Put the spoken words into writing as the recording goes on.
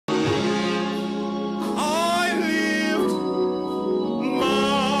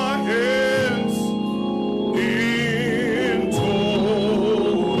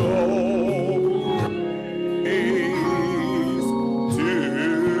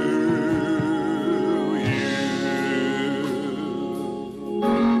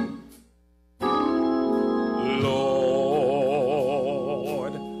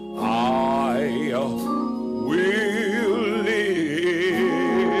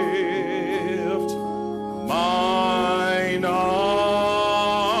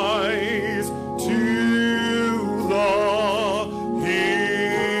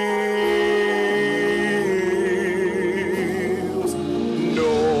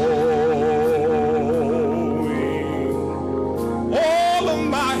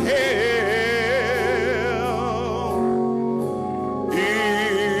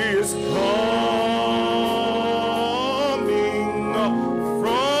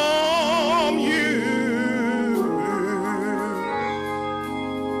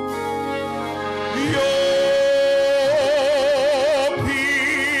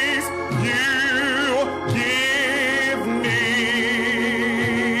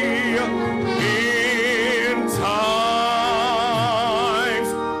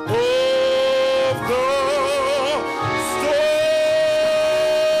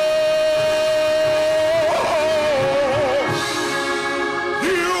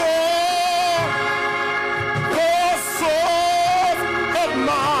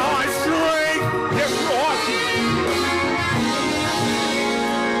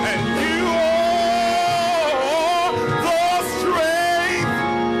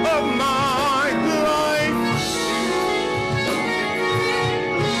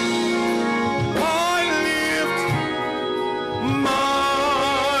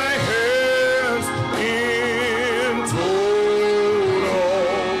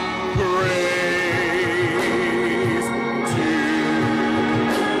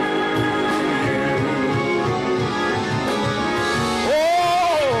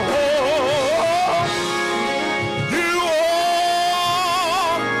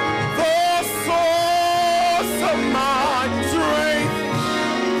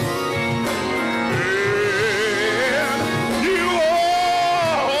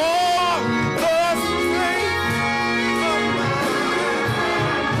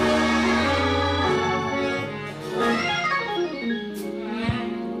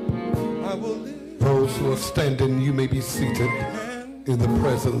standing, you may be seated in the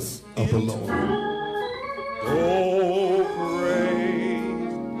presence of the Lord. Oh,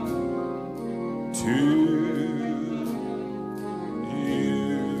 praise to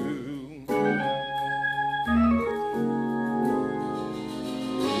you,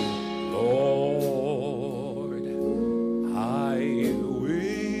 Lord. I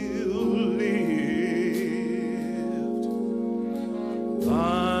will lift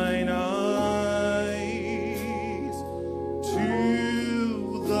thine eyes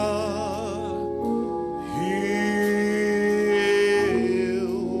to the hills,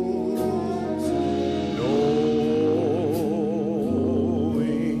 knowing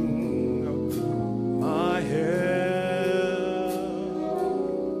my help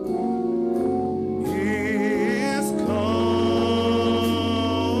is coming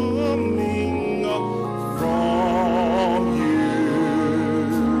from you.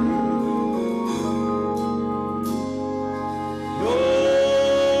 Your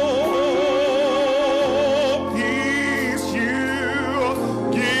peace you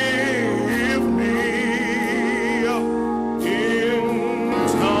give me in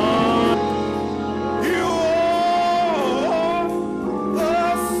time. You are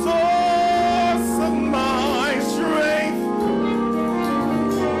the source of my strength,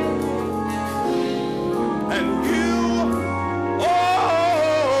 and you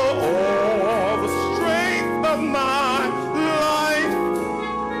are the strength of my life.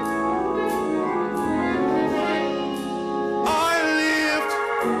 I lift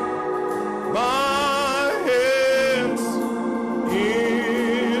my hands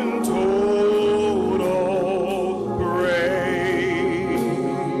in total praise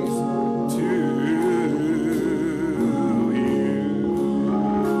to you.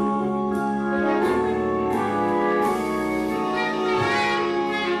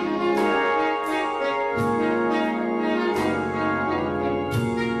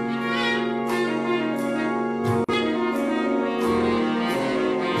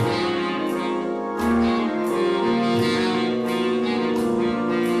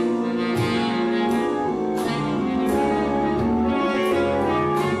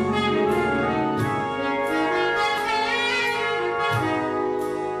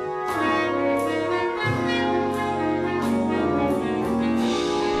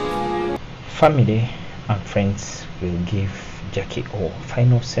 Family and friends will give Jacky a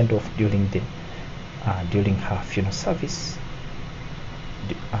final send-off during her funeral service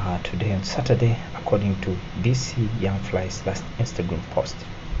today on Saturday, according to DC Young Fly's last Instagram post.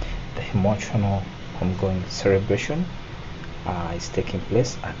 The emotional homegoing celebration is taking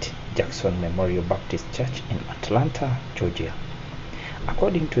place at Jackson Memorial Baptist Church in Atlanta, Georgia.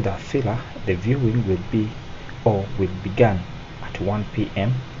 According to the filler, the viewing will begin at 1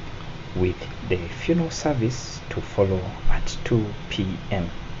 p.m. with the funeral service to follow at 2 p.m.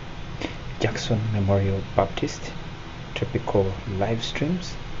 Jackson Memorial Baptist Tropical live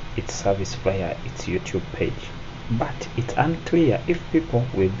streams its service via its YouTube page, but it's unclear if people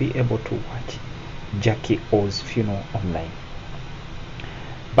will be able to watch Jacky O's funeral online.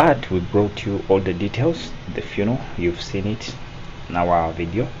 But we brought you all the details. The funeral, you've seen it in our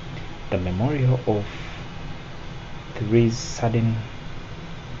video. The memorial of There's sudden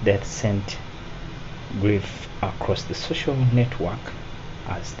death sent grief across the social network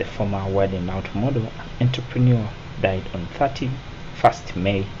as the former wedding out model and entrepreneur died on 31st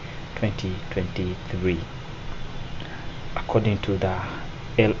May 2023. According to the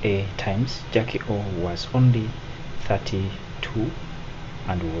LA Times, Jacky O was only 32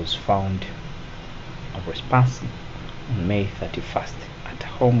 and was found unresponsive on May 31st at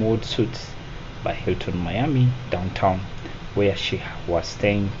Homewood Suites by Hilton Miami downtown, where she was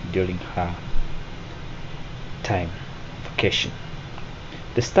staying during her time vacation.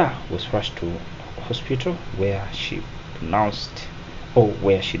 The star was rushed to a hospital where she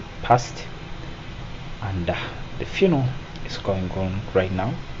passed, and the funeral is going on right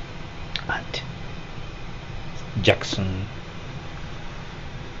now at Jackson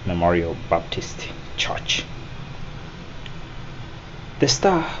Memorial Baptist Church. The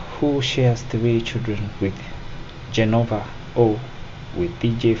star, who shares 3 children with Genova O with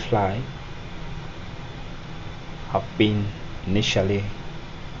DJ Fly, have been initially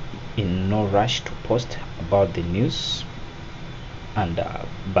in no rush to post about the news, and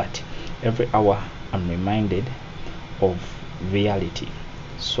but every hour I'm reminded of reality,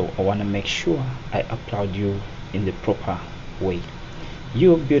 so I want to make sure I upload you in the proper way.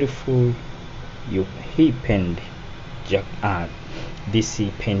 You're beautiful. He penned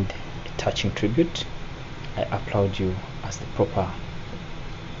DC penned a touching tribute. I upload you as the proper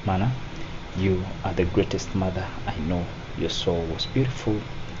manner. You are the greatest mother I know. Your soul was beautiful.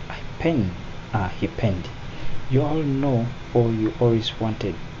 He penned. You all know, or you always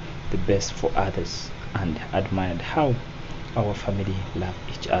wanted the best for others and admired how our family loved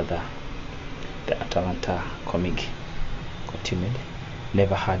each other. The Atalanta comic continued.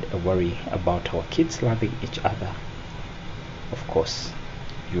 Never had a worry about our kids loving each other. Of course,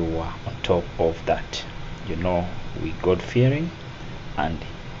 you were on top of that. You know, we God-fearing and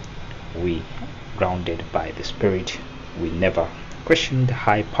we grounded by the Spirit. We never question the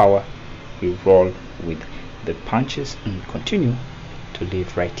high power. We roll with the punches and continue to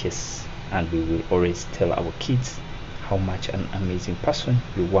live righteous, and we will always tell our kids how much an amazing person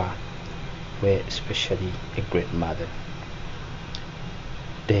you were especially a great mother.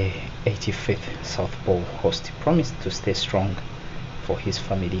 The 85th South Pole host promised to stay strong for his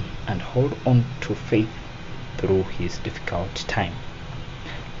family and hold on to faith through his difficult time.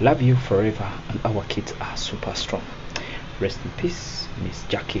 Love you forever, and our kids are super strong. Rest in peace, Miss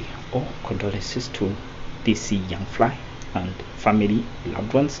Jacky. All condolences to DC Young Fly and family,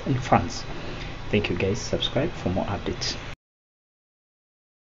 loved ones, and fans. Thank you guys. Subscribe for more updates.